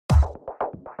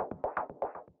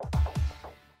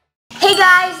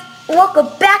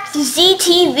Welcome back to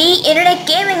ZTV Internet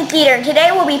Gaming Theater, and today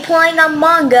we'll be playing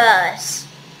Among Us.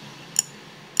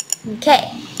 Okay,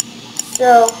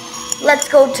 so let's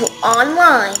go to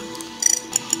online.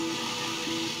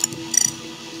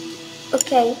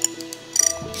 Okay,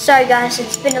 sorry guys,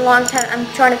 it's been a long time. I'm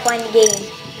trying to find the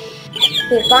game.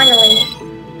 Okay, finally.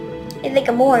 I think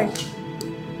I'm orange.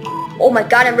 Oh my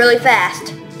god, I'm really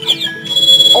fast.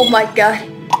 Oh my god,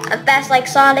 I'm fast like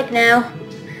Sonic now.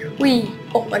 Wee.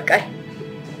 Oh my god.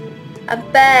 I'm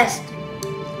fast.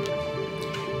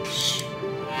 Shh.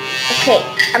 Okay,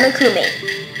 I'm a crewmate.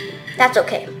 That's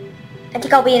okay. I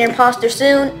think I'll be an imposter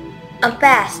soon. I'm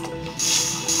fast.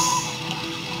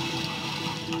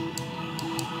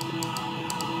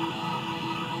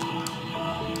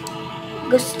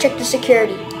 Go check the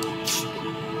security.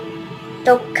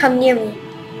 Don't come near me.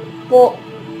 Well,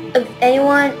 if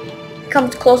anyone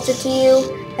comes closer to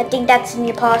you, I think that's an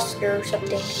imposter or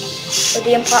something. Or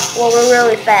well, we're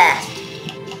really fast.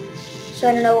 So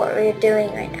I don't know what we're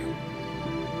doing right now.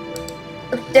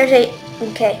 If there's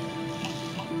okay.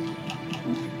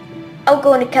 I'll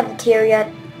go in the cafeteria.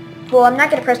 Well, I'm not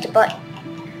gonna press the button.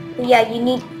 But yeah, you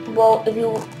need. Well,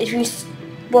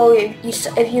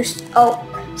 oh,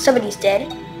 somebody's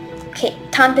dead. Okay,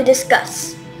 time to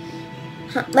discuss.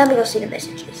 Let me go see the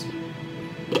messages.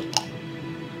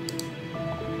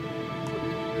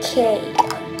 Okay.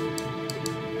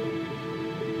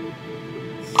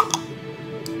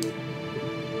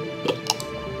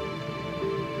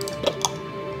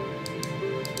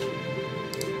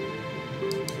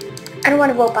 I don't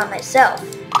want to vote by myself.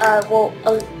 Well,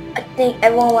 I think I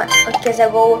won't want, because I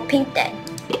go with pink then.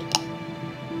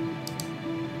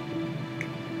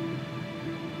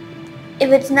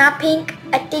 If it's not pink,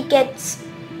 I think it's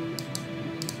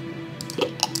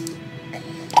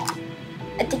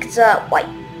white.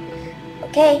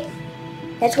 Okay,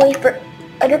 let's wait for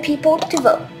other people to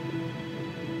vote.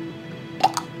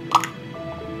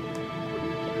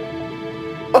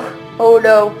 Oh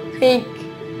no, pink,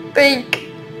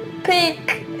 pink,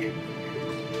 pink.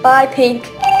 Bye, pink.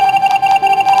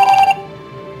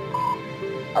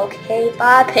 Okay,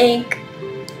 bye, pink.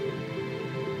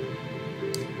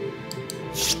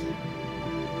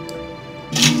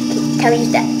 Tell me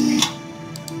that.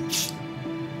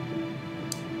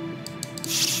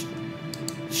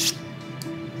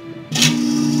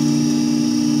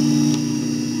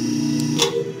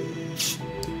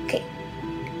 Okay,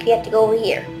 we have to go over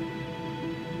here.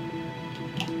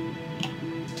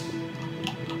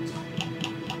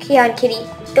 Come on, kitty.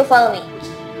 Don't follow me.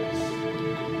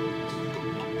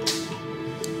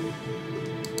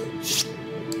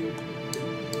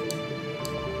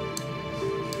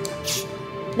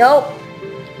 Nope.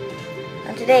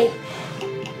 Not today.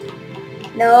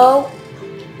 No.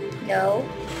 No.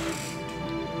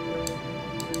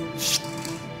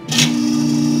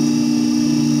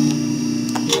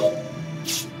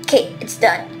 Okay, it's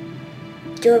done.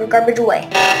 Throw the garbage away.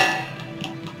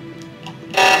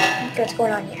 Okay, what's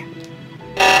going on here?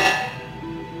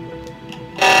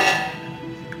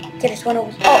 Okay, there's one over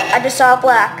here. Oh, I just saw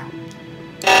black.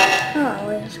 Oh,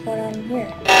 what's going on here?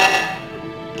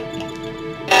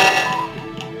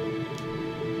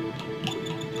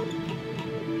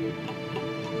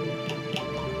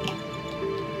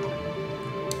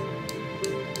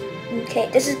 Okay,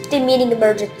 this is the meeting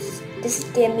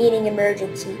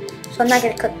emergency. So I'm not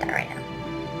gonna click that right now.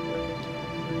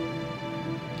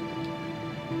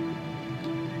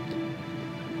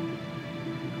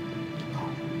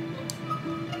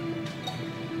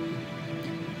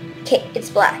 Okay, it's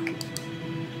black.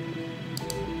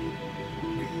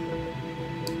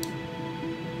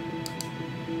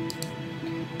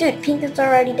 Dude, pink is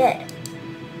already dead.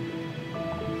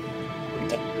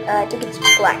 Okay, I think it's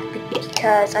black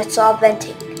because I saw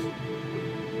venting.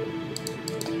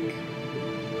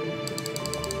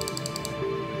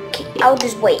 Okay, I'll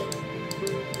just wait.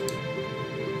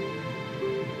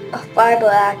 Oh, bye,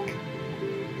 black.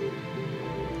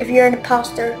 If you're an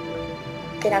imposter,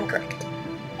 then I'm correct.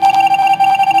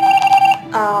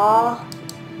 Aw,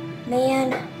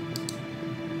 man.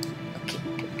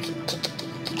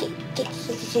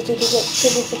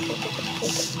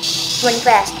 Running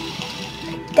fast.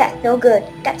 That's no good.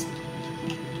 That's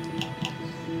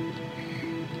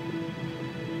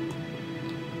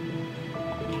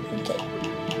okay.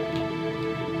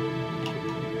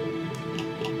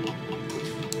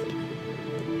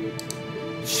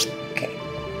 Okay.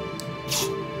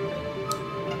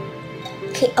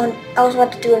 Okay. I was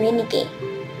about to do a mini game.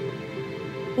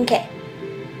 Okay.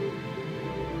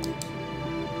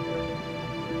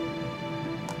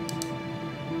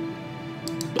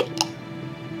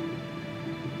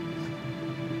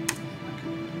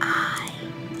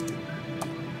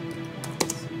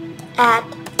 at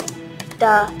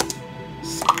the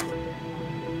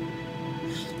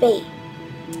space.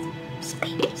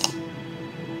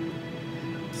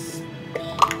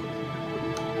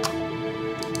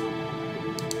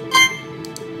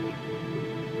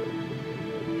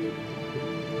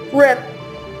 RIP.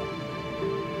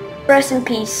 Rest in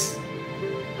peace.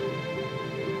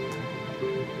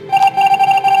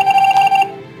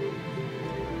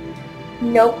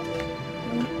 Nope.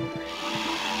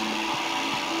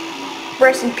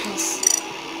 Rest in peace.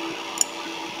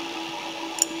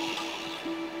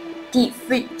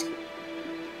 Defeat.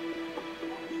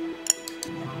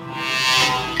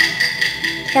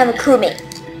 Have a crewmate.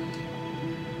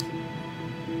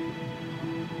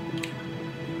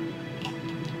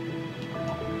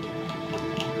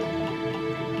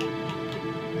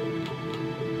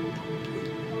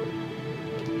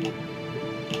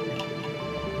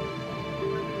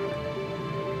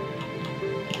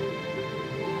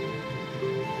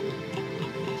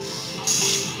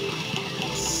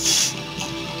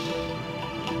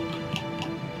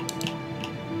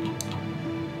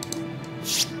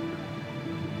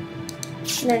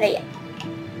 No, no, yeah.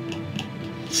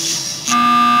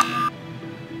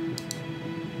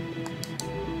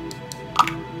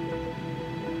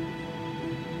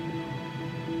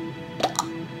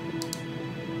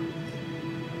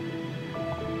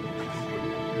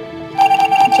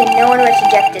 Okay, no one was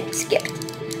ejected. Skipped.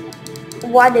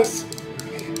 What is...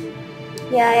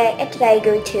 Yeah, I think I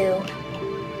agree too.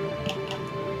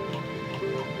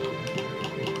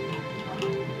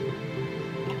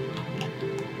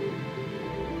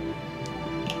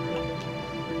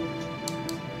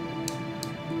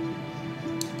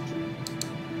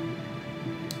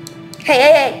 Hey,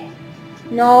 hey, hey!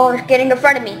 No, it's getting in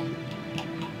front of me.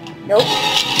 Nope.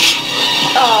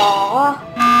 Aww.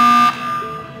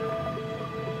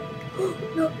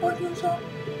 No, audio song.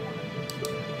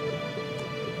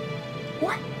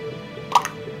 What?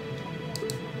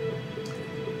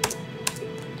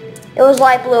 It was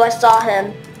light blue, I saw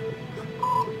him.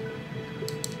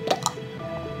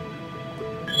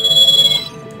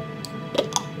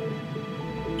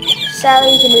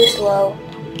 Sadly, you can move slow.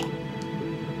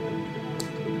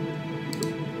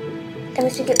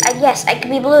 Yes, I can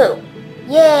be blue.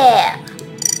 Yeah.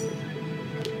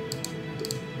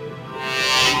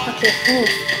 Okay,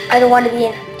 I don't want to be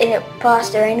an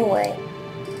imposter anyway.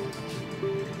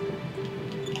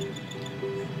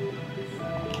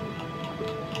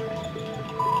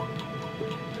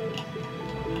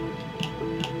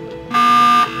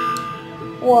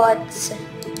 What?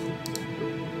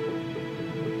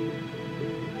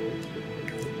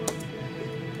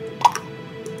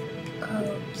 Okay.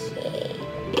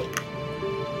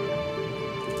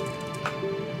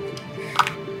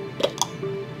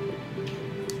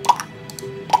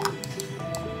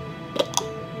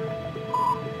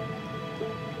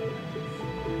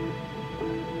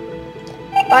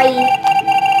 Bye.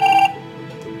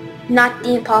 Not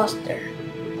the imposter.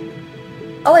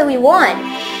 Oh wait, we won.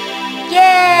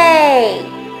 Yay!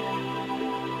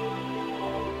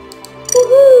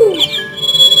 Woohoo!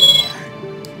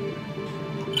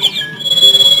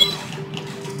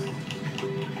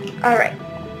 Alright.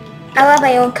 I love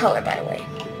my own color, by the way.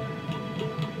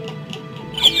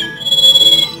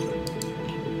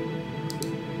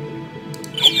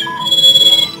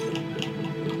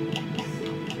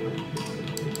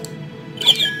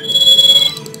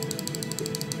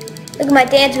 Look at my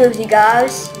dance moves, you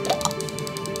guys.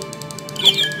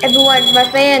 Everyone, my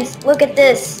fans, look at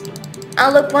this.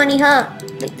 I look funny, huh?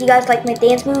 You guys like my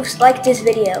dance moves? Like this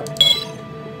video.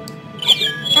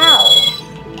 Ow.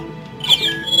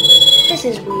 This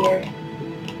is weird.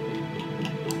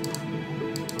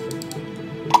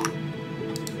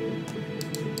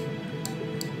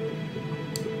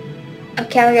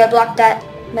 Okay, I'm gonna block that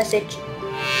message.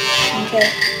 Okay.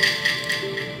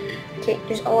 Okay,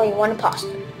 there's only one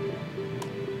imposter.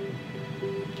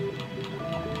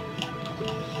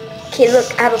 Okay, look,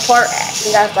 I have a part.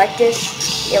 You guys like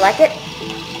this? You like it?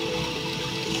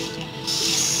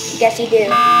 Guess you do.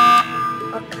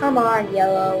 Oh, come on,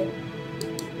 yellow.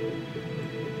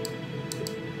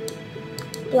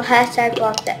 Well, hashtag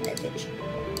block that message.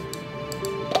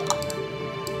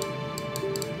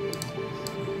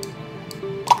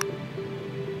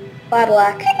 Bye,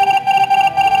 black.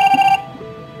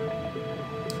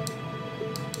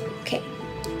 Okay.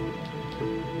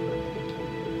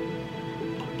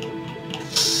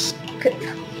 Good.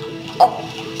 Oh.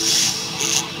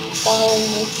 Follow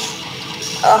me.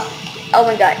 Oh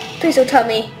my god. Please don't tell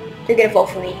me they're gonna vote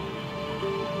for me.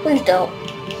 Please don't.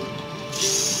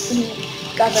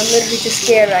 Guys, I'm literally just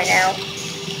scared right now.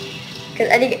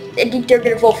 Because I think they're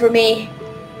gonna vote for me.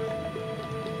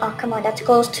 Oh, come on, that's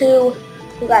close too.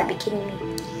 You gotta be kidding me.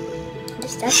 What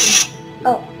is that thing?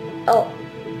 Oh.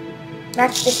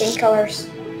 Match the same colors.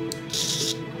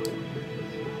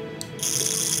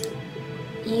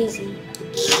 Easy.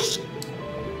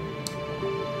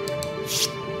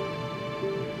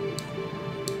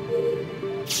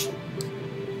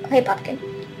 Hey, pumpkin.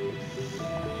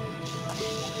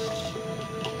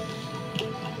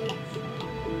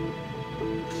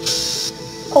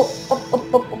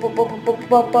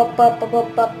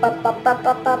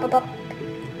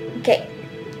 Okay.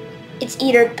 It's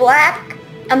either black.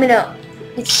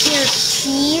 It's either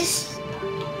cheese,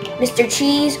 Mr.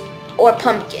 Cheese, or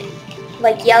pumpkin.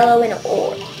 Like yellow and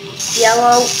orange.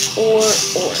 Yellow or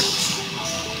orange.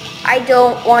 I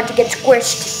don't want to get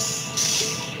squished.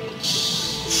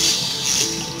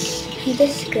 Hey,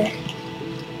 this is good.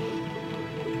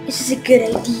 This is a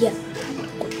good idea.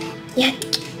 Yeah.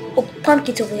 Oh,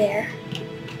 pumpkin's over there.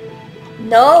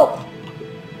 No.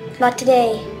 Not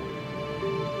today.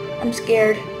 I'm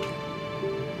scared.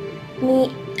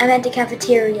 I'm at the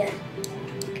cafeteria.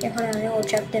 Okay, hold on, I will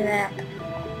check the map.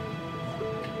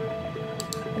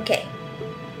 Okay.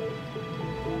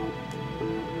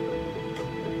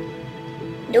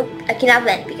 Nope, I cannot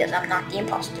vent because I'm not the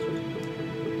imposter.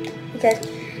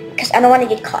 Because I don't want to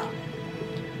get caught.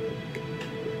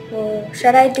 Well,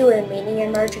 should I do a meeting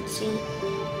emergency?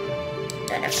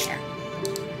 No, no.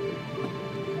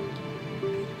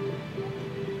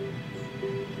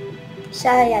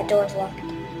 Sorry, that door's locked.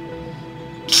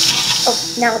 Oh,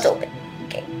 now it's open.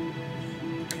 Okay.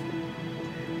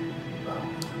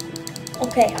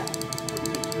 Okay.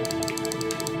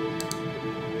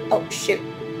 Oh, shoot.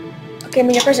 Okay, I'm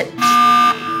gonna press it.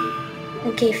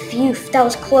 Okay, phew, that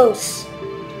was close.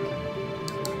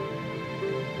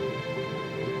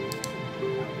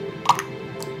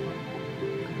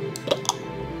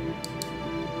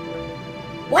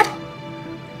 What?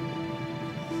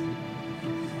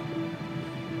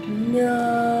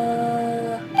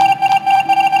 No.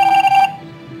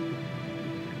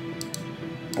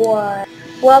 What?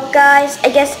 Well, guys, I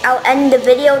guess I'll end the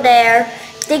video there.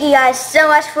 Thank you guys so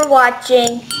much for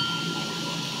watching.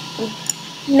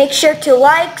 Make sure to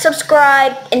like,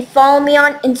 subscribe, and follow me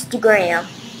on Instagram.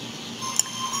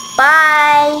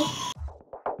 Bye!